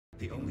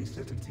The only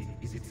certainty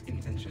is its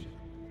intention.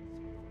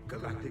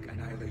 Galactic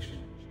annihilation.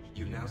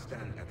 You now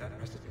stand at that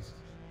precipice.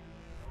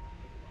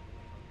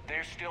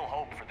 There's still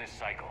hope for this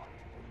cycle.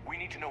 We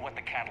need to know what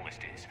the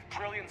catalyst is.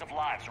 Trillions of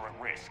lives are at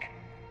risk.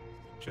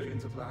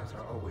 Trillions of lives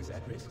are always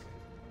at risk.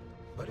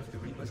 But if the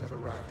Reapers have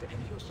arrived to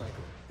end your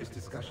cycle, this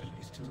discussion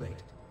is too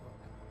late.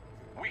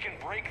 We can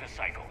break the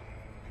cycle.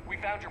 We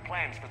found your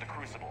plans for the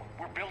Crucible.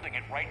 We're building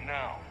it right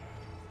now.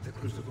 The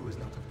Crucible is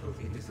not of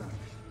Prothean design.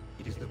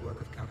 It is the work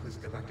of countless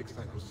galactic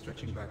cycles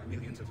stretching back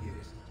millions of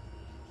years.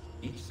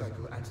 Each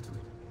cycle adds to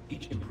it.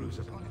 Each improves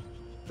upon it.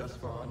 Thus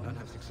far, none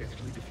have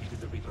successfully defeated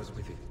the Reapers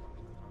with it.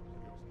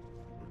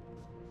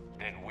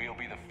 Then we'll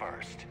be the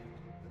first.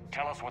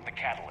 Tell us what the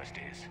catalyst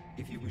is.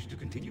 If you wish to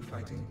continue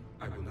fighting,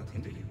 I will not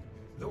hinder you,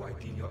 though I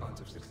deem your odds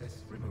of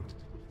success remote.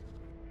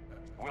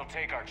 We'll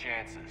take our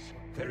chances.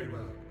 Very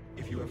well.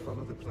 If you have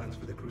followed the plans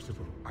for the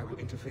Crucible, I will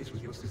interface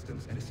with your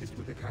systems and assist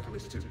with the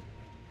catalyst too.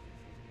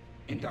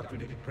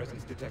 Indoctrinated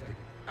presence detected.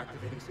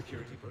 Activating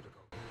security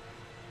protocol.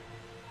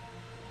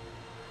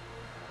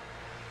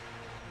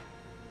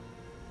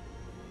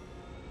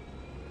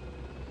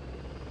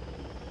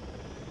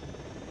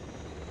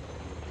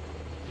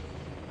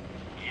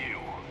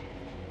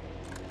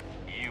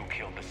 You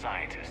killed the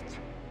scientists.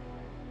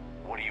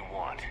 What do you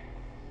want?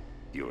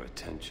 Your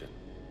attention.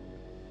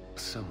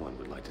 Someone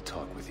would like to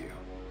talk with you.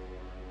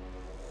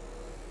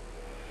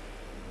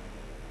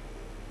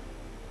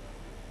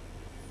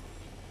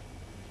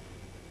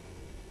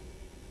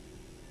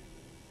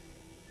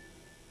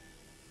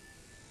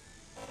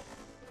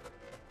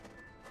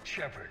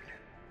 Shepard.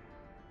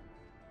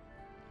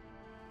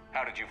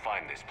 How did you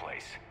find this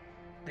place?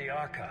 The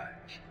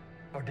archives.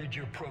 Or did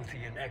your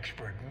Prothean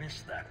expert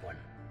miss that one?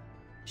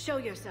 Show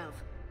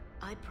yourself.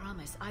 I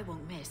promise I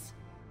won't miss.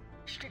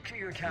 Stick to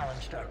your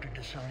talents, Dr.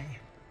 T'Soni.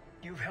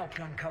 You've helped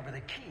uncover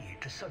the key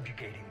to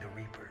subjugating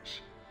the Reapers.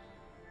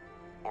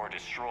 Or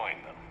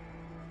destroying them.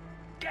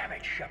 Damn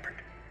it,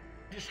 Shepard.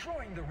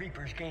 Destroying the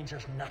Reapers gains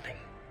us nothing.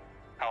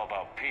 How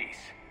about peace?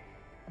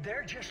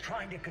 They're just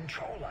trying to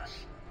control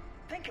us.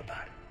 Think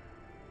about it.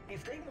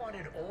 If they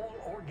wanted all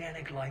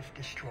organic life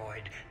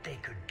destroyed, they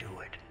could do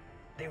it.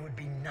 There would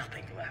be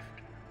nothing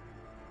left.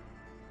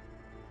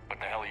 What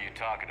the hell are you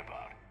talking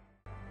about?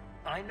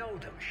 I know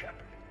them,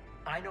 Shepard.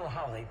 I know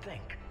how they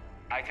think.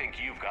 I think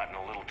you've gotten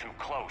a little too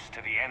close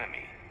to the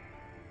enemy.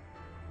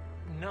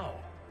 No.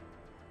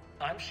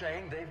 I'm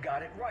saying they've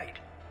got it right.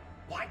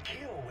 Why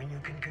kill when you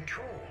can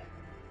control?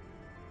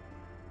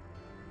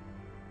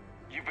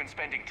 You've been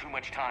spending too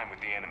much time with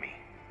the enemy.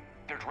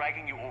 They're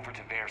dragging you over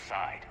to their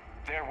side.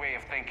 Their way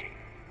of thinking.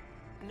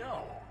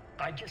 No,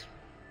 I just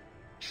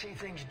see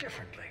things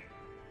differently.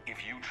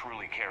 If you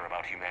truly care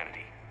about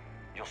humanity,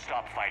 you'll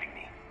stop fighting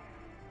me.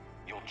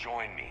 You'll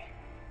join me.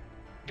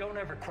 Don't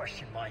ever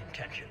question my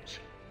intentions.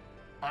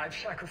 I've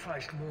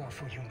sacrificed more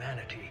for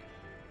humanity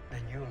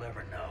than you'll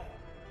ever know.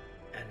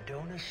 And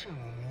don't assume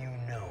you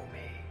know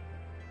me.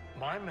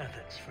 My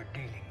methods for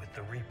dealing with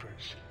the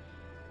Reapers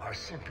are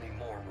simply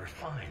more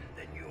refined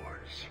than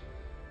yours.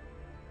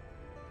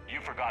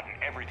 You've forgotten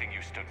everything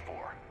you stood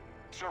for.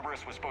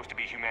 Cerberus was supposed to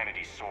be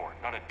humanity's sword,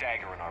 not a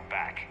dagger in our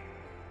back.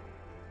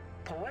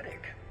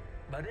 Poetic,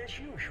 but as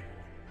usual,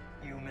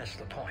 you miss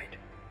the point.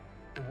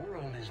 The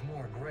world is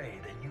more gray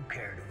than you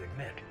care to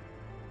admit.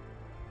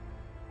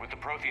 With the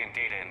Prothean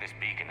data in this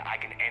beacon, I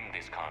can end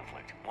this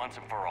conflict, once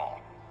and for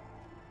all.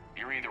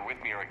 You're either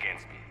with me or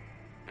against me.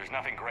 There's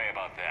nothing gray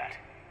about that.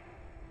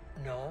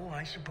 No,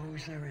 I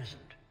suppose there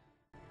isn't.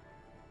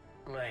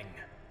 Leng,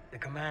 the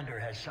commander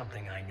has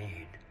something I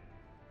need.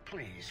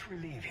 Please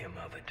relieve him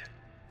of it.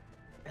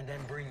 And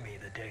then bring me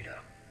the data.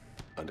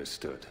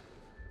 Understood.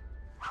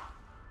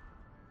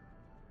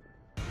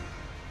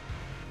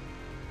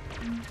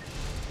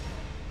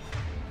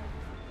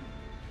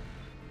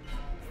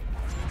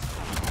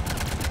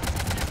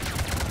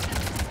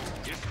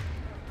 Yes.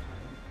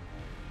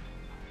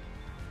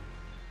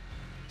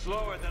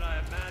 Slower than I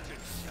imagined,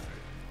 Shepard.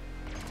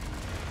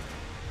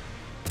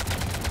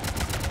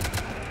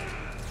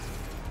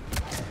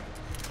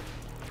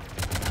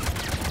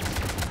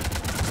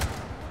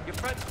 Your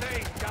friend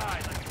Thane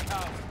died like a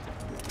coward.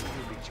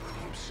 We'll be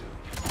joining him soon.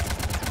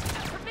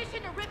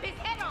 Permission to rip his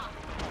head off!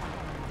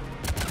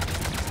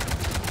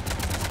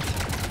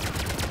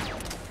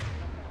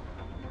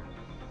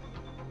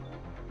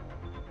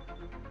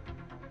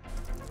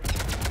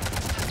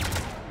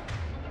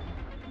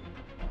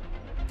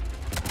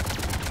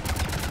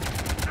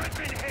 I've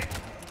been hit!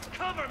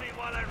 Cover me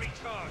while I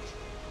recharge!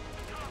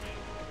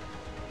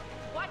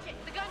 Watch it,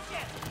 the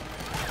gunship!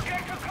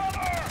 Get to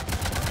cover!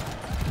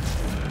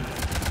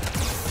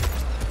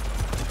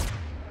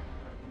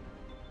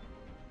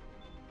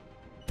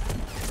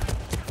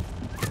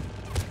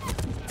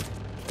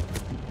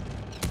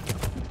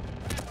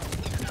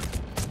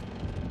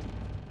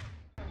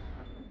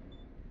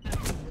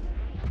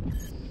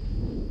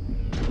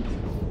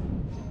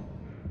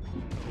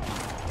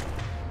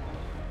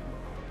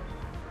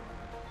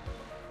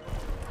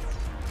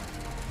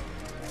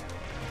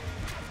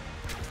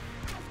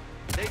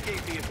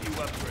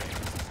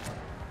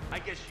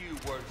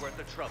 worth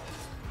the trouble.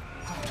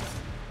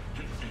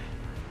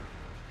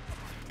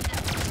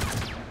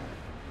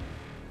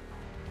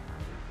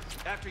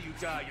 After you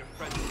die, your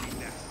friends will be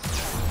next.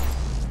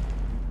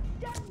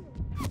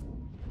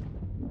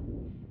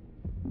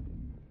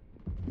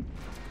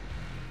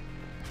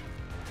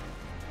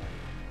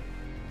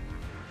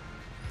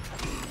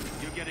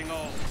 You're getting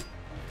old.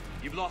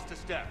 You've lost a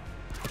step.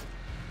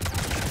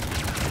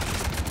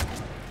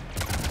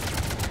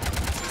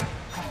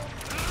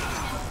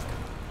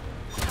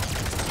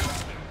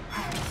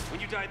 When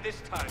you die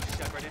this time,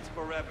 Shepard, it's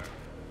forever.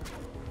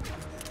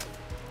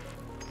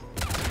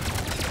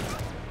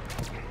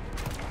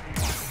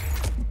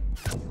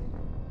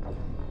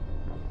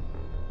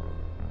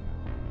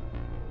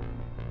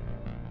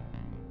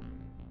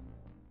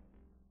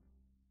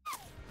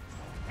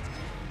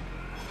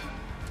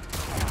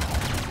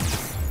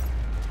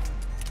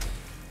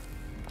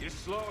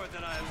 Slower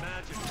than I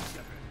imagined,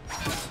 Shepard.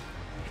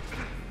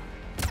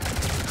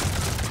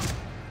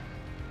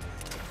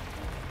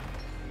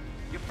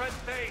 Your friend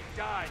Thane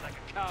died like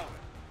a coward.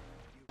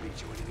 You'll be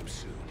joining him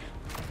soon.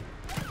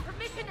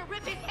 Permission to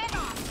rip his head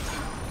off!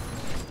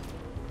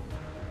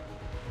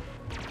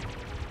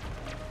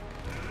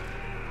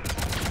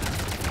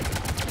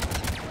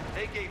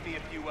 They gave me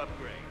a few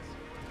upgrades.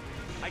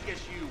 I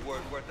guess you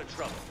weren't worth the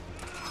trouble.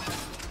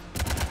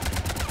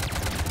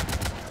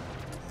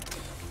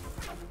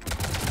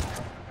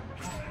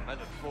 I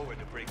look forward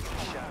to breaking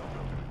the Shadow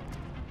Broker.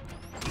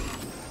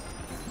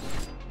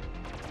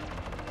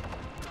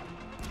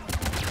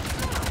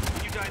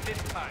 When you die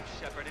this time,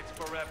 Shepard, it's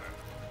forever.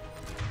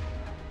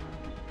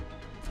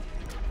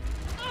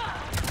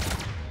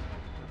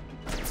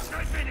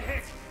 I've been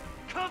hit!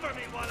 Cover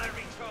me while I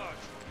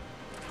recharge!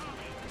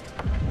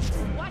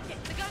 Watch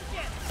it! The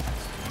gunship!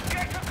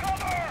 Get to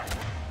cover!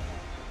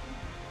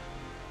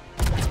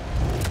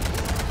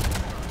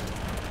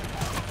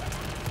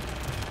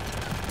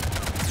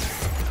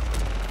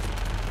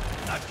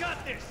 I've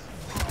got this!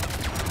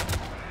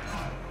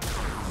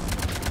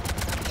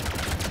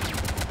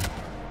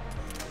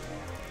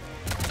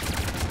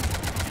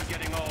 You're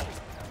getting old.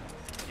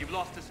 You've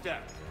lost a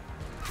step.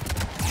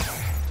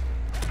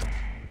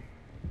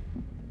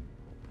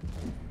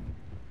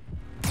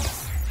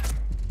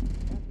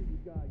 After you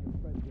die, your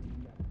friends will be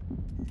next.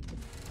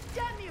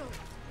 Damn you!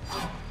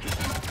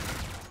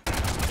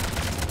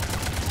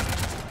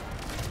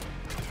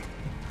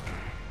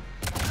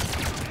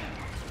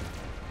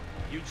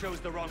 You chose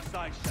the wrong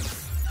side, Shepard.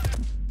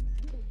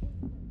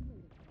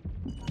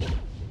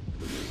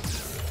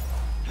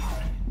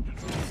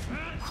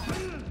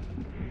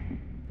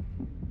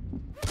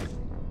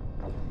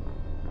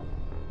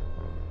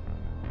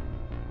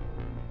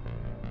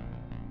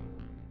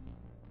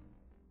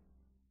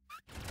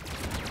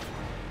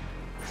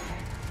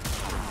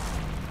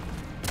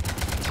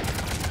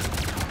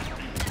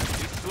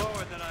 You're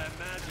slower than I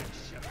imagined,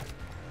 Shepard.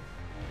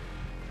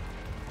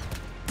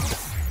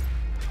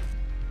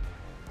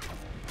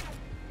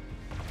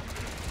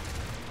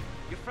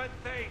 Your friend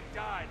Thane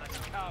died like a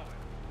coward.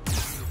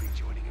 You'll be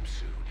joining him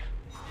soon.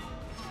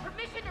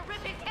 Permission to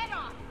rip his head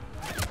off!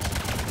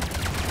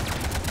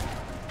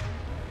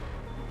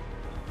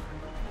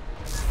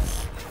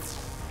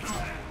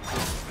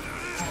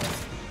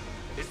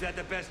 Is that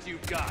the best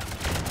you've got?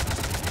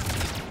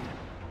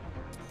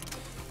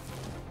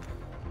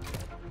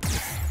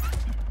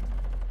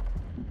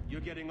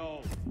 You're getting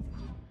old.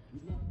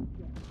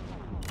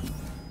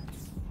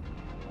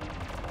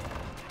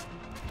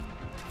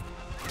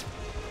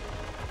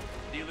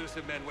 The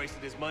elusive man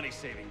wasted his money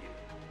saving you.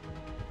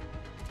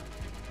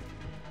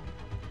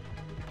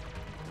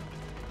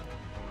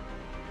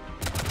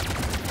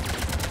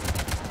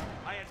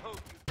 I had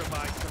hoped you'd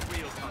provide some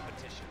real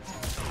competition.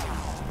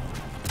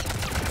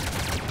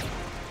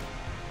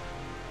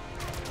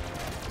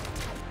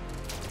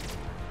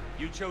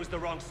 You chose the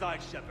wrong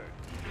side, Shepard.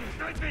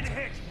 I've been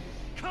hit!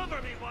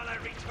 Cover me while I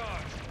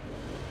recharge!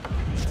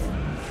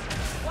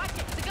 Watch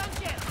it! The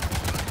gunship!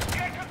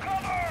 Get to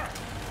cover!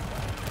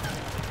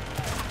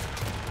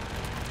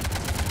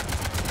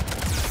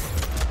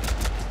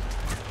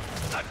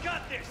 I've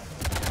got this!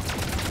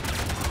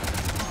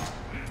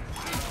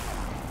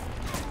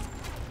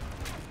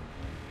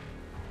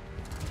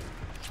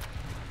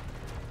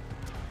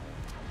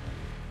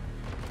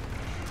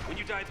 When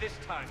you die this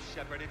time,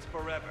 Shepard, it's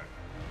forever.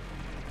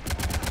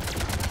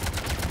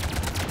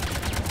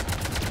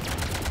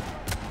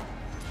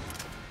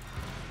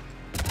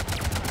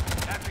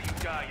 After you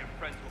die, your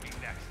friends will be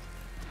next.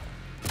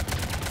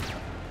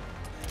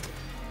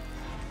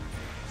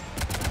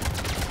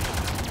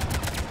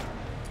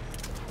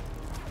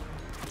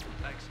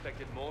 I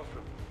expected more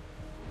from you.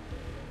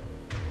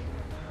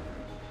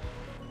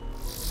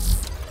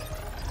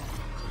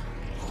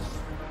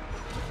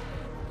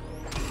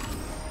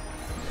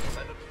 I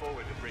look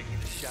forward to breaking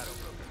the Shadow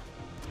Broker.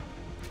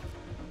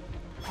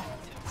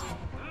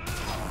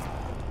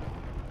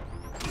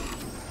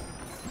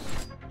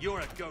 You're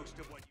a ghost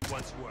of what you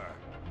once were.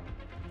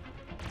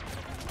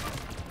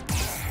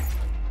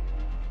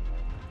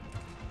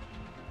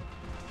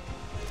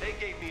 They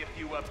gave me a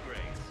few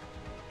upgrades.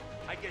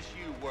 I guess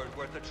you weren't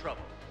worth the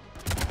trouble.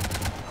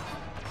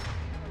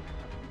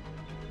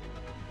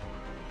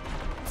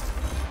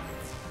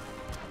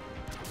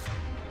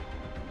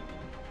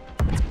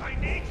 I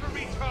need to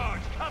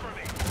recharge! Cover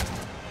me!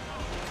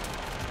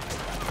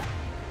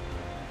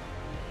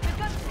 I've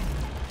got this!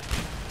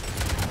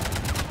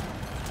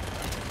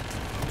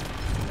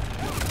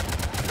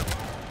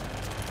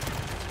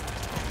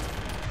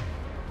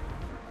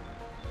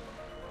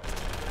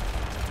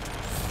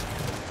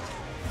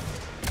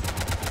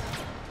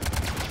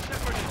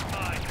 Shepard is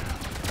mine now.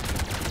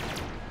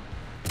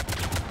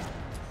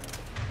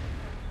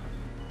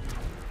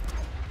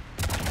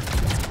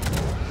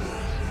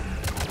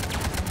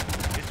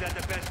 Is that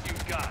the best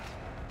you've got?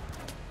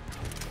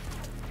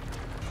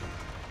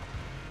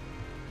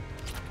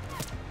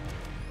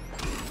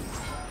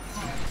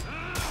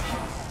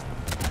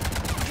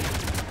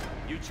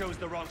 You chose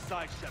the wrong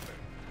side, Shepard.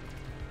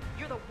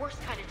 You're the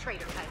worst kind of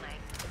traitor, Tai Lang.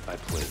 I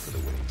play for the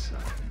winning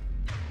side.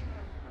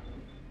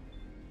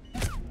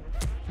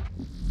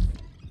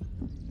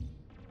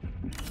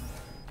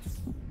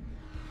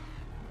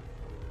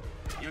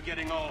 You're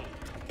getting old.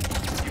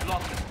 You've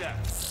lost a step.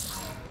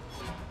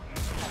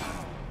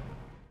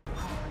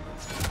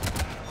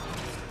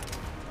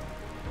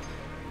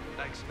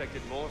 I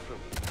expected more from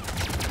you.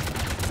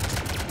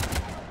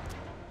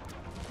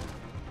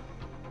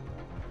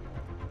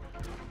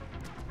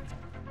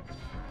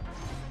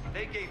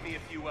 They gave me a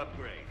few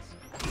upgrades.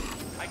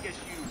 I guess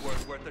you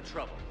weren't worth the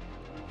trouble.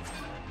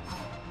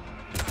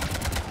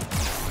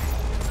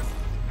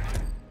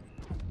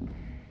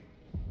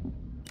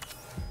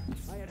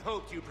 I had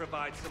hoped you'd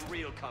provide some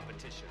real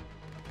competition.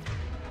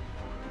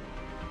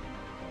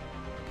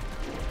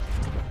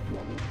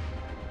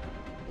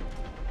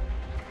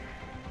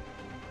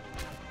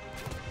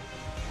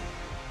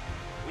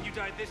 When you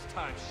die this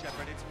time,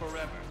 Shepard, it's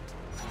forever.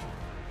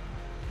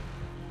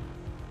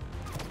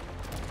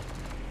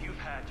 You've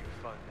had your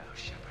fun now,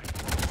 Shepard.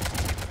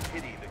 It's a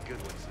pity the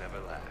good ones never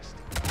last.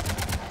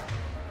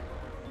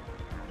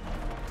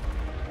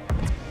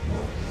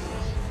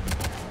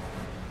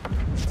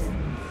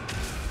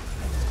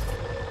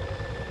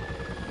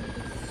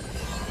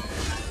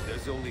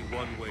 There's only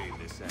one way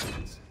this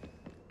ends.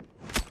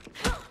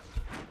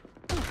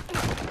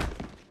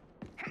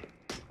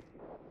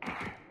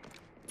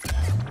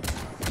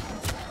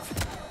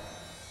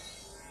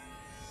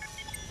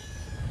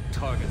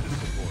 Target the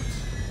supports.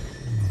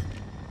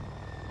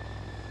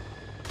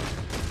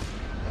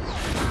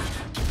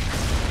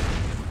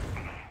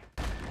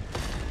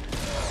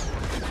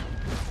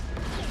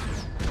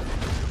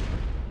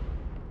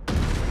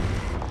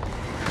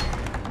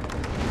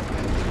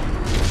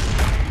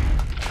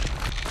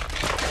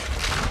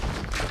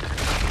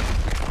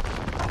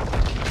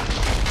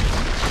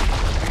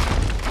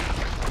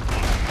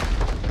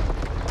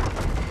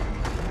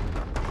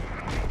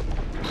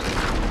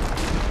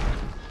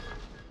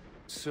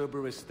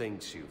 Cerberus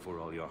thanks you for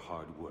all your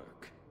hard work.